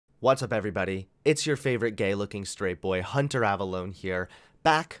What's up, everybody? It's your favorite gay-looking straight boy, Hunter Avalone here,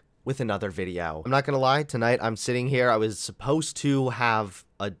 back with another video. I'm not gonna lie, tonight I'm sitting here. I was supposed to have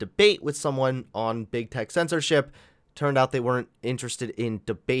a debate with someone on big tech censorship. Turned out they weren't interested in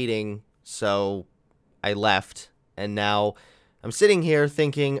debating, so I left. And now I'm sitting here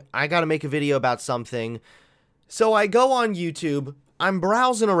thinking, I gotta make a video about something. So I go on YouTube, I'm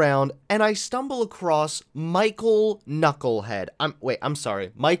browsing around, and I stumble across Michael Knucklehead.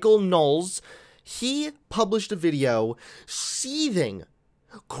 Michael Knowles. He published a video seething,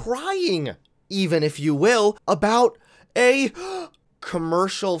 crying, even if you will, about a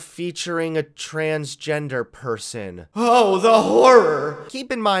commercial featuring a transgender person. Oh, the horror!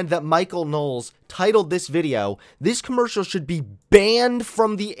 Keep in mind that Michael Knowles titled this video, "This commercial should be banned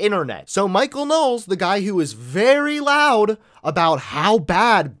from the internet." So Michael Knowles, the guy who is very loud about how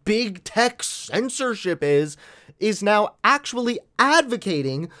bad big tech censorship is now actually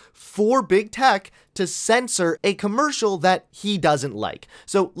advocating for big tech to censor a commercial that he doesn't like.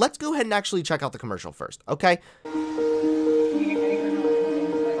 So let's go ahead and actually check out the commercial first, okay?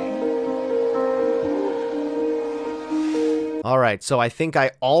 Alright, so I think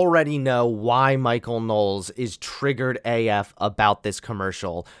I already know why Michael Knowles is triggered AF about this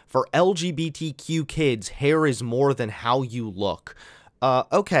commercial. For LGBTQ kids, hair is more than how you look.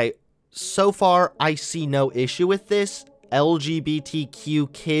 Okay, so far I see no issue with this.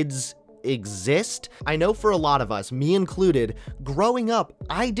 LGBTQ kids exist. I know for a lot of us, me included, growing up,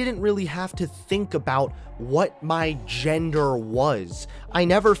 I didn't really have to think about what my gender was. I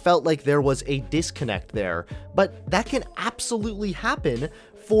never felt like there was a disconnect there, but that can absolutely happen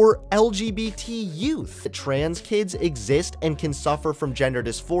for LGBT youth. Trans kids exist and can suffer from gender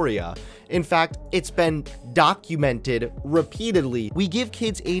dysphoria. In fact, it's been documented repeatedly. We give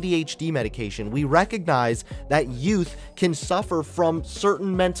kids ADHD medication. We recognize that youth can suffer from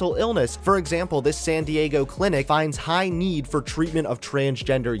certain mental illness. For example, this San Diego clinic finds high need for treatment of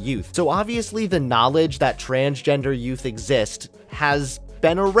transgender youth. So obviously the knowledge that transgender youth exist has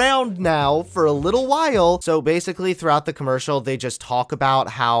been around now for a little while. So basically throughout the commercial, they just talk about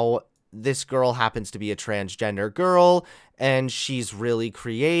how this girl happens to be a transgender girl and she's really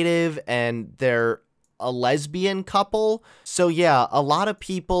creative and they're a lesbian couple. So yeah, a lot of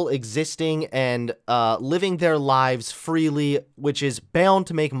people existing and living their lives freely, which is bound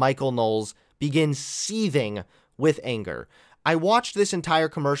to make Michael Knowles begin seething with anger. I watched this entire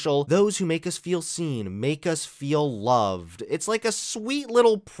commercial. Those who make us feel seen, make us feel loved. It's like a sweet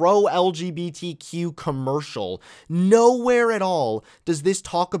little pro-LGBTQ commercial. Nowhere at all does this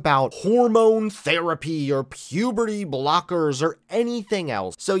talk about hormone therapy or puberty blockers or anything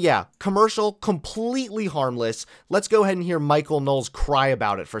else. So yeah, commercial completely harmless. Let's go ahead and hear Michael Knowles cry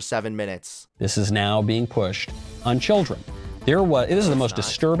about it for 7 minutes. This is now being pushed on children. This is the most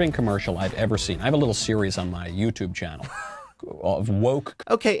disturbing commercial I've ever seen. I have a little series on my YouTube channel. Of woke.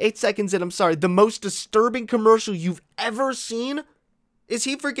 Okay, 8 seconds in, I'm sorry. The most disturbing commercial you've ever seen? Is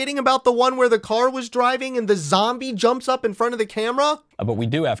he forgetting about the one where the car was driving and the zombie jumps up in front of the camera? But we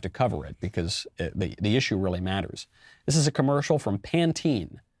do have to cover it because the issue really matters. This is a commercial from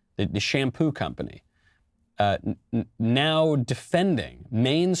Pantene, the shampoo company, now defending,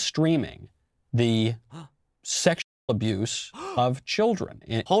 mainstreaming the sexual abuse of children.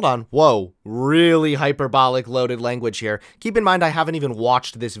 Hold on. Whoa. Really hyperbolic loaded language here. Keep in mind, I haven't even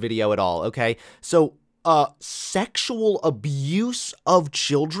watched this video at all, okay? So, sexual abuse of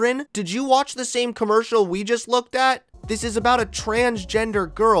children? Did you watch the same commercial we just looked at? This is about a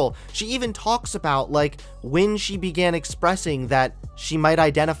transgender girl. She even talks about, like, when she began expressing that she might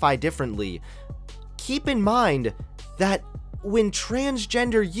identify differently. Keep in mind that when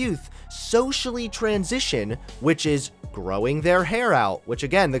transgender youth socially transition, which is growing their hair out, which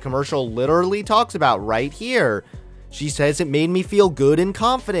again, the commercial literally talks about right here. She says it made me feel good and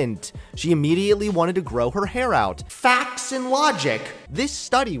confident. She immediately wanted to grow her hair out. Facts and logic. This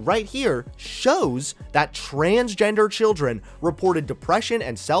study right here shows that transgender children reported depression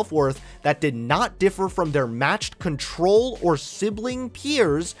and self-worth that did not differ from their matched control or sibling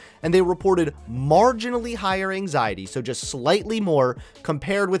peers, and they reported marginally higher anxiety, so just slightly more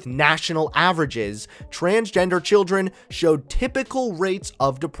compared with national averages. Transgender children showed typical rates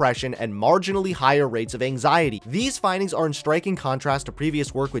of depression and marginally higher rates of anxiety. These findings are in striking contrast to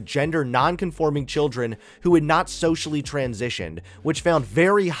previous work with gender non-conforming children who had not socially transitioned, which found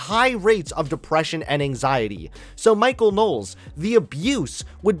very high rates of depression and anxiety. So Michael Knowles, the abuse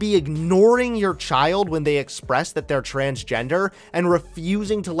would be ignoring your child when they express that they're transgender and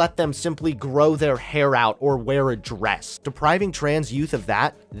refusing to let them simply grow their hair out or wear a dress. Depriving trans youth of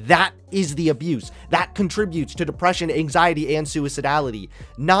that is the abuse. That contributes to depression, anxiety, and suicidality,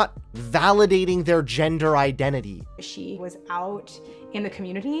 not validating their gender identity. She was out in the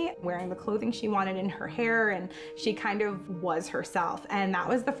community wearing the clothing she wanted in her hair, and she kind of was herself. And that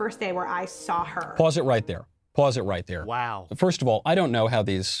was the first day where I saw her. Pause it right there. Pause it right there. Wow. First of all, I don't know how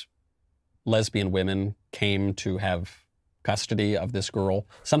these lesbian women came to have custody of this girl.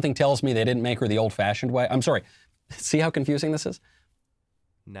 Something tells me they didn't make her the old-fashioned way. I'm sorry. See how confusing this is?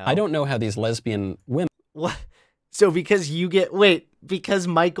 No. I don't know how these lesbian women... What? So because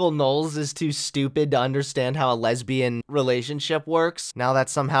Michael Knowles is too stupid to understand how a lesbian relationship works, now that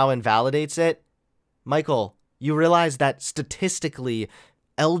somehow invalidates it? Michael, you realize that statistically,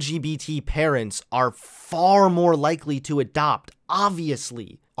 LGBT parents are far more likely to adopt,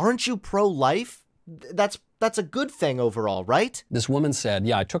 obviously. Aren't you pro-life? That's a good thing overall, right? This woman said,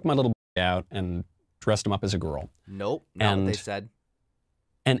 yeah, I took my little boy out and dressed him up as a girl. Nope, not what they said.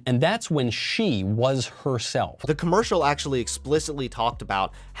 And that's when she was herself. The commercial actually explicitly talked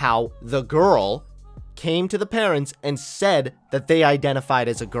about how the girl came to the parents and said that they identified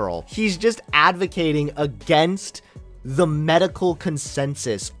as a girl. He's just advocating against the medical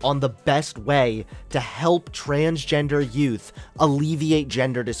consensus on the best way to help transgender youth alleviate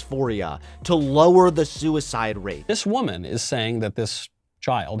gender dysphoria, to lower the suicide rate. This woman is saying that this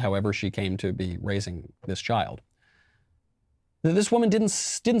child, however she came to be raising this child, this woman didn't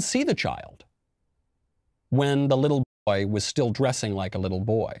see the child when the little boy was still dressing like a little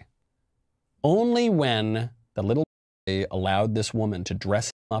boy. Only when the little boy allowed this woman to dress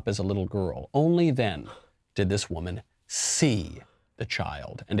him up as a little girl, only then did this woman see the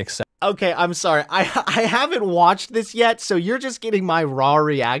child and accept. Okay, I'm sorry. I haven't watched this yet, so you're just getting my raw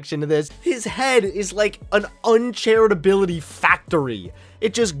reaction to this. His head is like an uncharitability factory.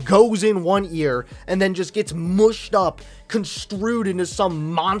 It just goes in one ear and then just gets mushed up, construed into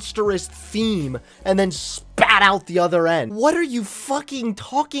some monstrous theme, and then spat out the other end. What are you fucking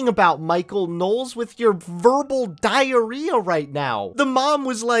talking about, Michael Knowles, with your verbal diarrhea right now? The mom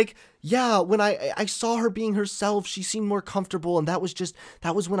was like, yeah, when I saw her being herself, she seemed more comfortable, and that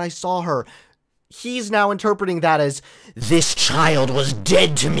was when I saw her. He's now interpreting that as, this child was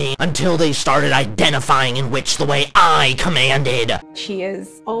dead to me until they started identifying in which the way I commanded. She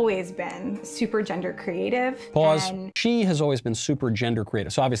has always been super gender creative. Pause. And She has always been super gender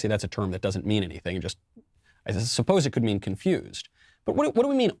creative. So obviously that's a term that doesn't mean anything. Just, I suppose it could mean confused. But what do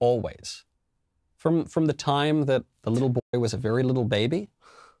we mean always? From the time that the little boy was a very little baby?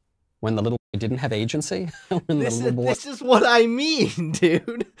 When the little boy didn't have agency? This is what I mean,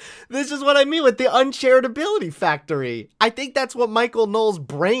 dude. This is what I mean with the uncharitability factory. I think that's what Michael Knowles'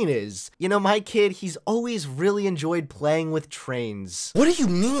 brain is. You know, my kid, he's always really enjoyed playing with trains. What do you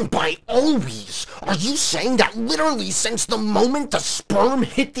mean by always? Are you saying that literally since the moment the sperm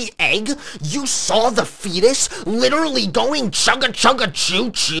hit the egg, you saw the fetus literally going chugga chugga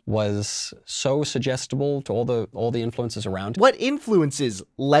choo choo? Was so suggestible to all the influences around him. What influences?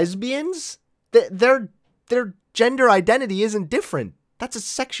 Lesbians? Their gender identity isn't different. That's a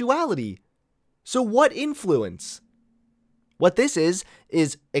sexuality. So what influence? What this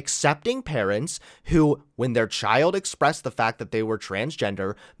is accepting parents who, when their child expressed the fact that they were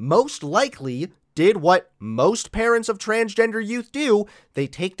transgender, most likely did what most parents of transgender youth do. They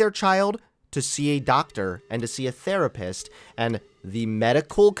take their child to see a doctor and to see a therapist, and the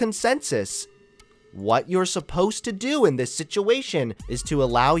medical consensus, what you're supposed to do in this situation is to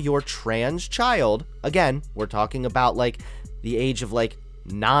allow your trans child, again, we're talking about like the age of like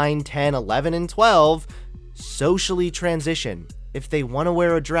 9, 10, 11, and 12, socially transition. If they want to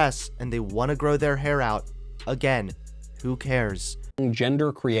wear a dress and they want to grow their hair out, again, who cares?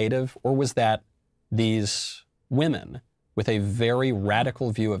 Gender creative, or was that these women with a very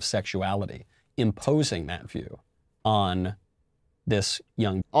radical view of sexuality imposing that view on this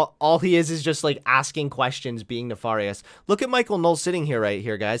young... All he is just like asking questions, being nefarious. Look at Michael Knowles sitting here right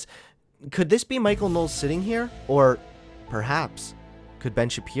here, guys. Could this be Michael Knowles sitting here? Or perhaps could Ben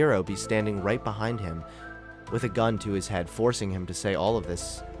Shapiro be standing right behind him with a gun to his head, forcing him to say all of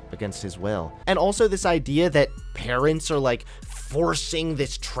this against his will? And also this idea that parents are like forcing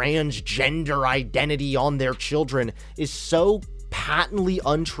this transgender identity on their children is so patently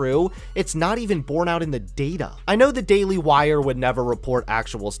untrue. It's not even borne out in the data. I know the Daily Wire would never report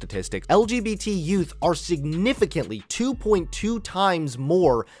actual statistics. LGBT youth are significantly 2.2 times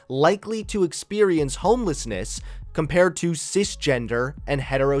more likely to experience homelessness compared to cisgender and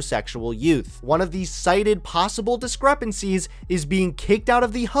heterosexual youth. One of the cited possible discrepancies is being kicked out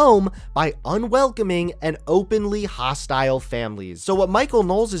of the home by unwelcoming and openly hostile families. So what Michael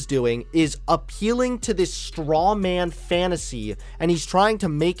Knowles is doing is appealing to this straw man fantasy, and he's trying to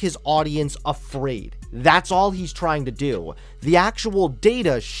make his audience afraid. That's all he's trying to do. The actual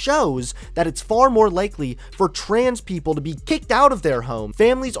data shows that it's far more likely for trans people to be kicked out of their home.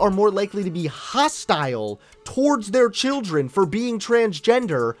 Families are more likely to be hostile towards their children for being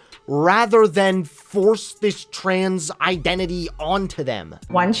transgender rather than force this trans identity onto them.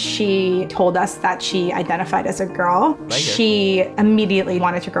 Once she told us that she identified as a girl, she immediately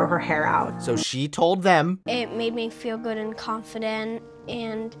wanted to grow her hair out. So she told them. It made me feel good and confident,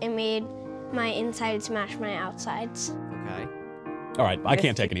 and it made my insides match my outsides. Okay. All right, I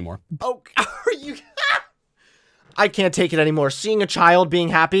can't take it anymore. Oh, are you? I can't take it anymore. Seeing a child being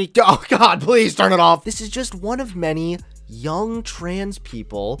happy. Oh God, please turn it off. This is just one of many young trans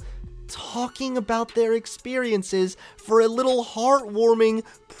people talking about their experiences for a little heartwarming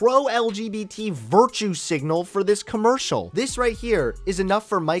pro-LGBT virtue signal for this commercial. This right here is enough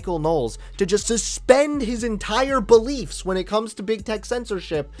for Michael Knowles to just suspend his entire beliefs when it comes to big tech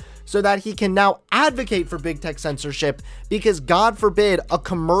censorship so that he can now advocate for big tech censorship because, God forbid, a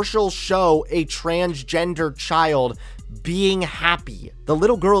commercial show a transgender child being happy. The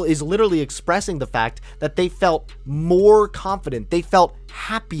little girl is literally expressing the fact that they felt more confident, they felt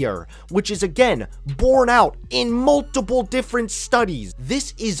happier, which is again borne out in multiple different studies.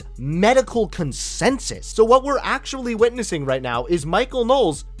 This is medical consensus. So what we're actually witnessing right now is Michael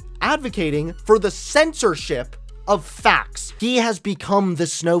Knowles advocating for the censorship of facts. He has become the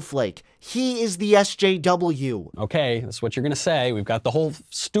snowflake. He is the SJW. Okay, that's what you're gonna say. We've got the whole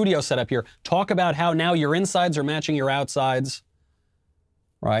studio set up here. Talk about how now your insides are matching your outsides,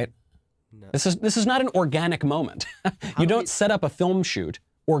 right? No. This is not an organic moment. You don't set up a film shoot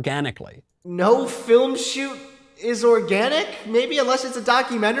organically. No film shoot is organic? Maybe unless it's a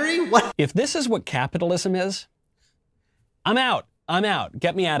documentary? What? If this is what capitalism is, I'm out. I'm out.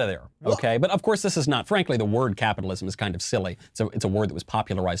 Get me out of there. Okay. But of course, this is not. Frankly, the word capitalism is kind of silly. It's a word that was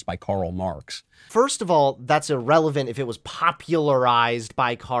popularized by Karl Marx. First of all, that's irrelevant if it was popularized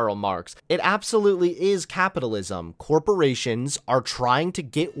by Karl Marx. It absolutely is capitalism. Corporations are trying to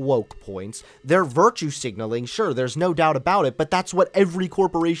get woke points. They're virtue signaling. Sure, there's no doubt about it, but that's what every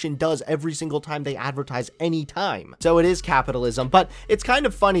corporation does every single time they advertise any time. So it is capitalism, but it's kind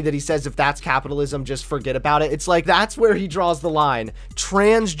of funny that he says if that's capitalism, just forget about it. It's like that's where he draws the line.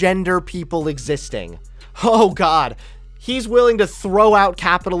 Transgender people existing. Oh God. He's willing to throw out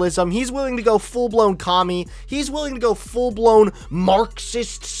capitalism. He's willing to go full-blown commie. He's willing to go full-blown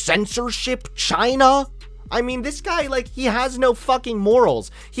Marxist censorship China. I mean, this guy, like, he has no fucking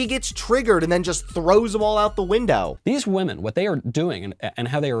morals. He gets triggered and then just throws them all out the window. These women, what they are doing and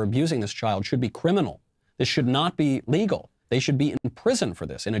how they are abusing this child should be criminal. This should not be legal. They should be in prison for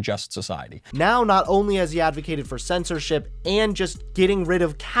this in a just society. Now, not only has he advocated for censorship and just getting rid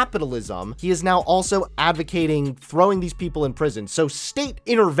of capitalism, he is now also advocating throwing these people in prison. So state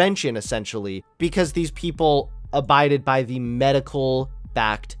intervention, essentially, because these people abided by the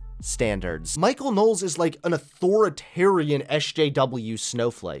medical-backed standards. Michael Knowles is like an authoritarian SJW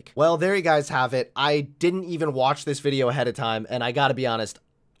snowflake. Well, there you guys have it. I didn't even watch this video ahead of time, and I gotta be honest,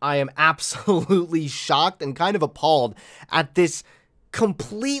 I am absolutely shocked and kind of appalled at this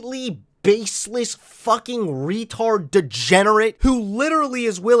completely baseless fucking retard degenerate who literally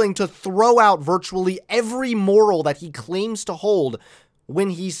is willing to throw out virtually every moral that he claims to hold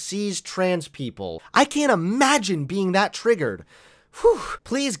when he sees trans people. I can't imagine being that triggered. Whew.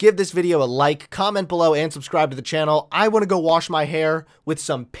 Please give this video a like, comment below, and subscribe to the channel. I want to go wash my hair with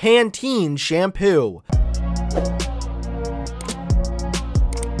some Pantene shampoo.